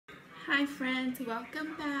Hi friends,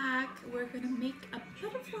 welcome back. We're gonna make a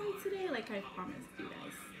butterfly today like I promised you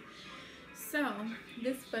guys. So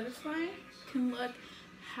this butterfly can look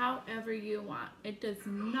however you want. It does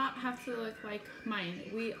not have to look like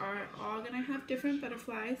mine. We are all gonna have different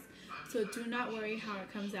butterflies, so do not worry how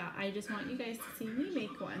it comes out. I just want you guys to see me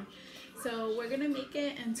make one. So we're gonna make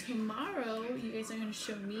it, and tomorrow you guys are gonna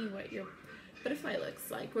show me what your butterfly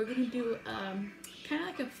looks like. We're gonna do kind of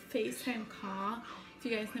like a FaceTime call. If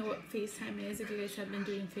you guys know what FaceTime is, if you guys have been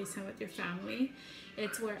doing FaceTime with your family,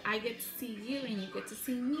 it's where I get to see you and you get to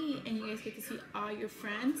see me and you guys get to see all your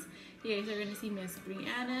friends. You guys are going to see Miss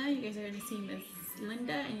Brianna, you guys are going to see Miss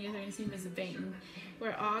Linda, and you guys are going to see Miss Vane.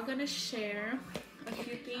 We're all going to share a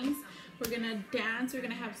few things. We're going to dance, we're going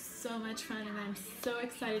to have so much fun, and I'm so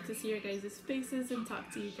excited to see your guys' faces and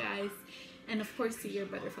talk to you guys. And of course see your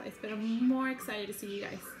butterflies, but I'm more excited to see you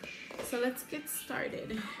guys. So let's get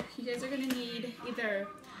started. You guys are gonna need either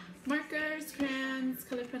markers, crayons,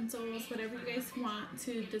 colored pencils, whatever you guys want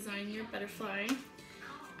to design your butterfly.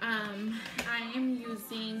 I am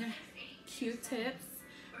using Q-tips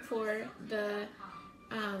for the,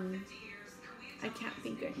 I can't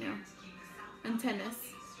think right now, antennas.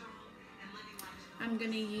 I'm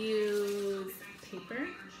gonna use paper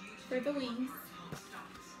for the wings.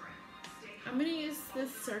 I'm going to use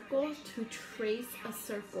this circle to trace a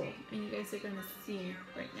circle, and you guys are going to see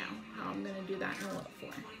right now how I'm going to do that and what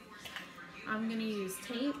for. I'm going to use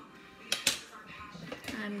tape.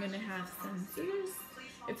 I'm going to have some scissors.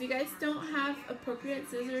 If you guys don't have appropriate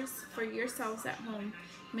scissors for yourselves at home,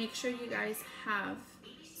 make sure you guys have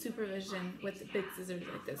supervision with the big scissors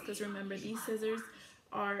like this, because remember, these scissors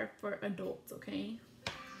are for adults, okay?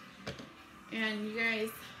 And you guys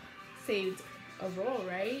saved a roll,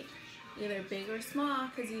 right? Either big or small,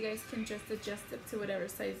 because you guys can just adjust it to whatever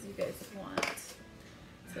size you guys want.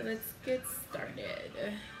 So let's get started.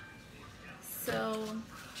 So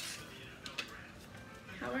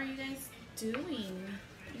how are you guys doing?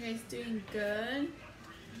 You guys doing good?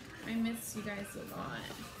 I miss you guys a lot.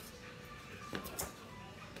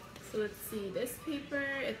 So let's see, this paper,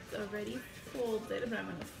 it's already folded, but I'm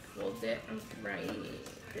going to fold it right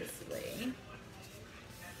this way.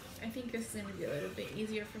 I think this is going to be a little bit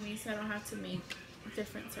easier for me, so I don't have to make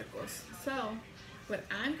different circles. So what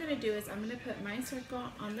I'm going to do is I'm going to put my circle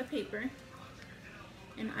on the paper,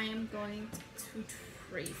 and I am going to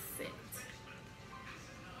trace it.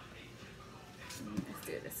 Let's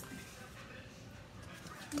do it this way.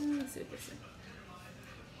 Let's do it this way.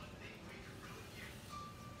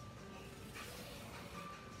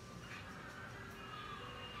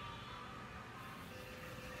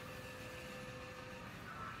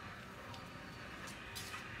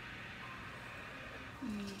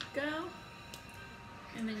 There you go.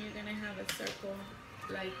 And then you're gonna have a circle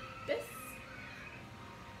like this.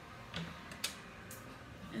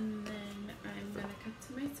 And then I'm gonna cut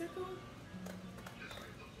to my circle.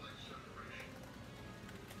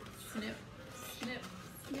 Snip, snip,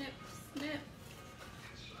 snip, snip.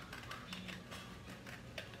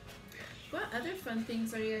 What other fun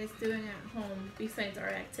things are you guys doing at home besides our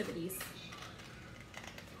activities?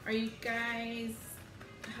 Are you guys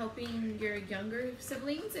helping your younger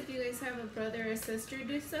siblings? If you guys have a brother or sister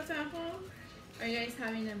do stuff at home, are you guys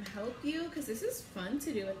having them help you? Because this is fun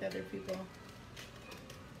to do with other people.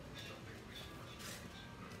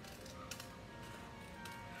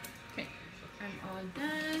 Okay, I'm all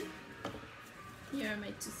done. Here are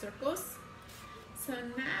my two circles. So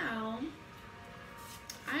now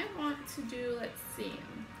I want to do, let's see,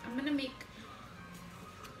 I'm gonna make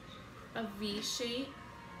a V shape.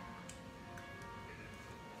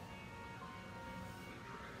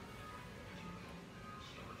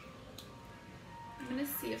 I'm gonna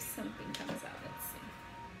see if something comes out. Let's see.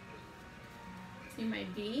 See my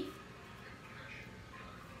V?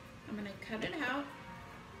 I'm gonna cut it out.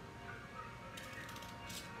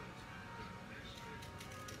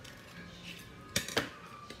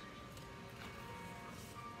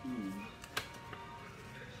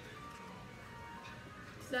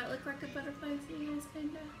 Does that look like a butterfly to you guys,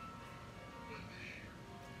 kinda?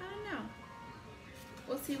 I don't know.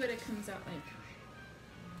 We'll see what it comes out like.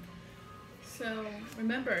 So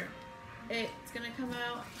remember, it's gonna come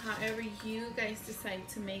out however you guys decide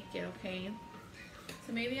to make it, okay?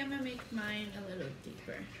 So maybe I'm gonna make mine a little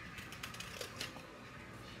deeper.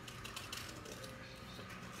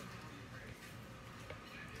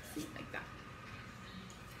 See, like that.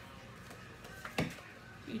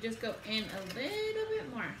 You just go in a little bit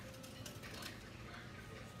more.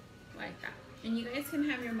 Like that. And you guys can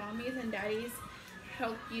have your mommies and daddies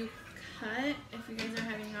help you cut if you guys are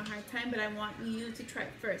having a hard time, but I want you to try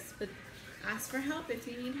it first. But ask for help if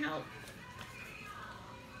you need help.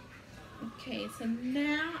 Okay, so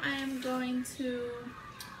now I am going to,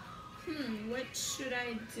 what should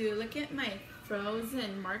I do? Look at my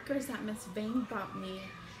frozen markers that Miss Vane bought me.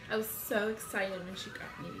 I was so excited when she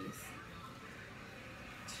got me these.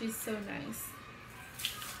 She's so nice.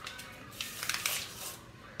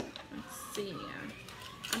 Let's see,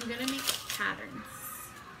 I'm gonna make patterns.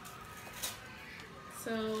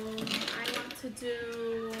 So I want to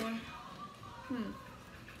do,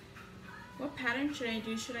 what pattern should I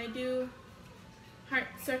do? Should I do heart,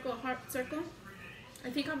 circle, heart, circle? I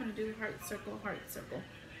think I'm gonna do heart, circle, heart, circle.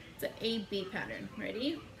 It's an A-B pattern.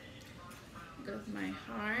 Ready? Go with my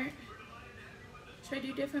heart. Should I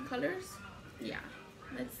do different colors? Yeah.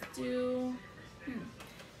 Let's do, I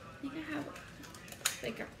think I have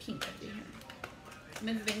like a pink over here.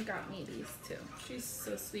 Miss Vane got me these too. She's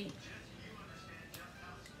so sweet.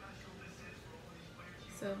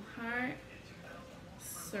 So heart,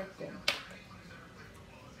 circle.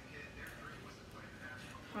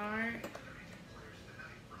 Heart,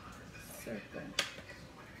 circle.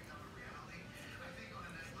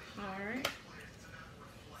 Heart,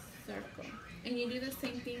 circle. And you do the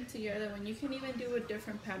same thing to your other one. You can even do a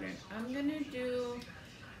different pattern. I'm gonna do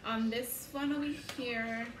on this one over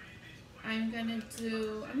here, I'm not gonna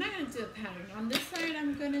do a pattern. On this side,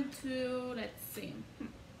 I'm gonna do, let's see.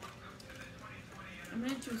 I'm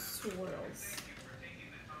gonna do swirls.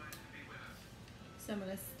 So I'm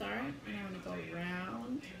gonna start and I'm gonna go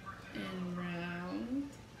round and round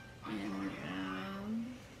and round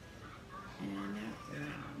and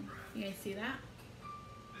round. You guys see that?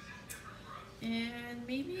 And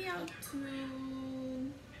maybe I'll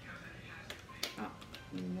do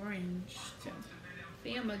orange too. I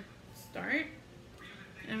think I'm gonna start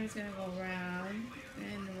and I'm just gonna go round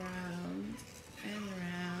and round and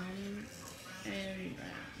round and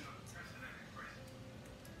round.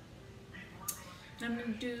 I'm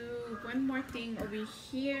gonna do one more thing over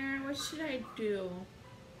here. What should I do?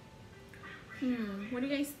 What do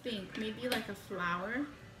you guys think? Maybe like a flower?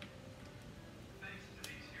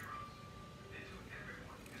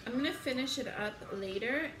 I'm gonna finish it up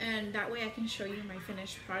later, and that way I can show you my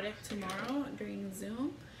finished product tomorrow during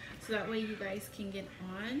Zoom. So that way you guys can get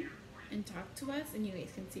on and talk to us and you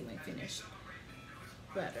guys can see my finished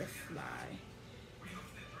butterfly.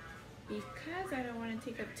 Because I don't want to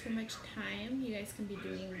take up too much time, you guys can be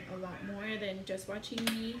doing a lot more than just watching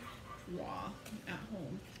me draw at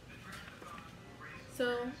home.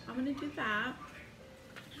 So I'm gonna do that.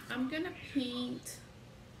 I'm gonna paint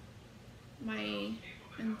my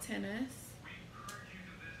antennas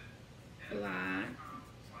black.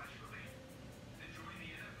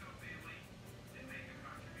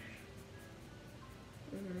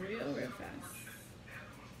 Real fast.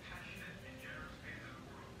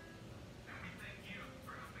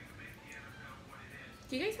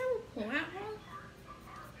 Do you guys have a pool at home?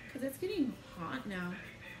 Because it's getting hot now.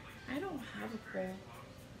 I don't have a pool.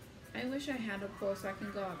 I wish I had a pool so I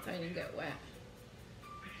can go outside and get wet.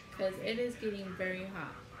 Because it is getting very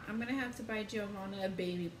hot. I'm going to have to buy Giovanna a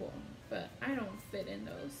baby pool. But I don't fit in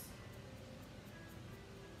those.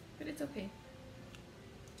 But it's okay.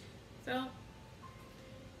 So,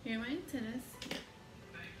 here are my antennas.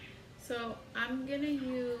 So, I'm going to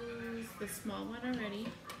use the small one already.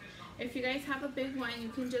 If you guys have a big one, you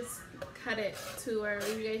can just cut it to where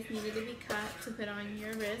you guys need it to be cut to put on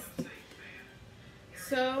your wrist.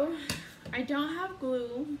 So, I don't have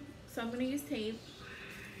glue, so I'm going to use tape.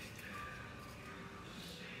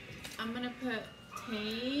 I'm going to put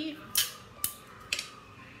tape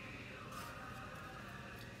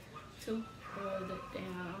to hold it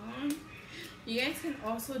down. You guys can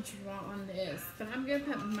also draw on this, but I'm going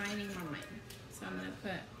to put my name on mine. So I'm going to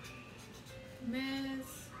put Miss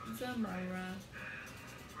Zamora.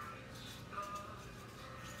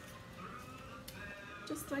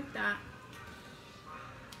 Just like that.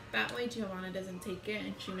 That way Giovanna doesn't take it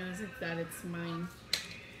and she knows that it's mine.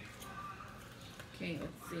 Okay,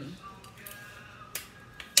 let's see.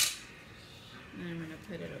 And I'm gonna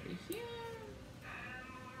put it over here.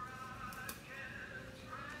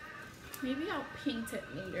 Maybe I'll paint it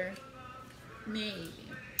later. Maybe.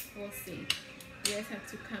 We'll see. You guys have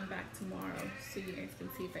to come back tomorrow so you guys can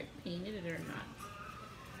see if I painted it or not.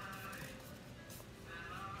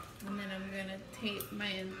 And then I'm gonna tape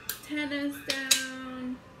my antennas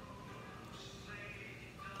down.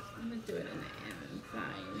 I'm gonna do it on the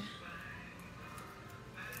inside.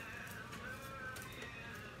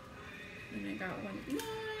 And I got one more.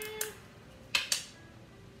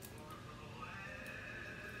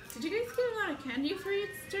 Did you guys get a lot of candy for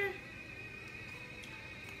Easter?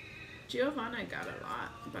 Giovanna got a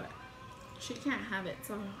lot, but she can't have it,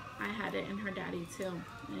 so I had it and her daddy too.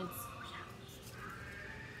 And it's,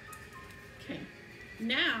 yeah. Okay,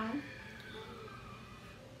 now,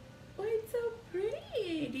 oh, it's so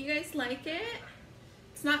pretty. Do you guys like it?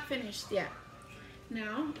 It's not finished yet.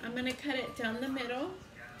 Now, I'm gonna cut it down the middle.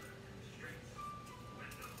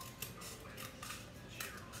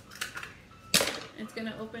 It's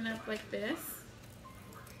gonna open up like this.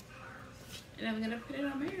 And I'm gonna put it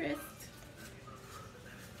on my wrist.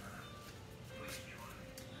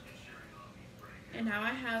 And now I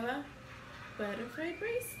have a butterfly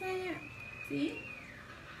bracelet. See?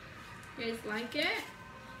 You guys like it?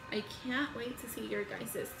 I can't wait to see your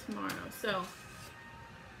guys's tomorrow. So,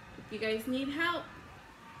 if you guys need help,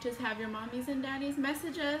 just have your mommies and daddies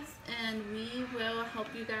message us and we will help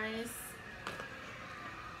you guys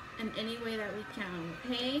in any way that we can,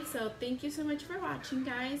 okay? So thank you so much for watching,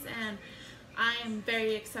 guys, and I am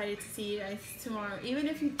very excited to see you guys tomorrow. Even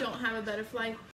if you don't have a butterfly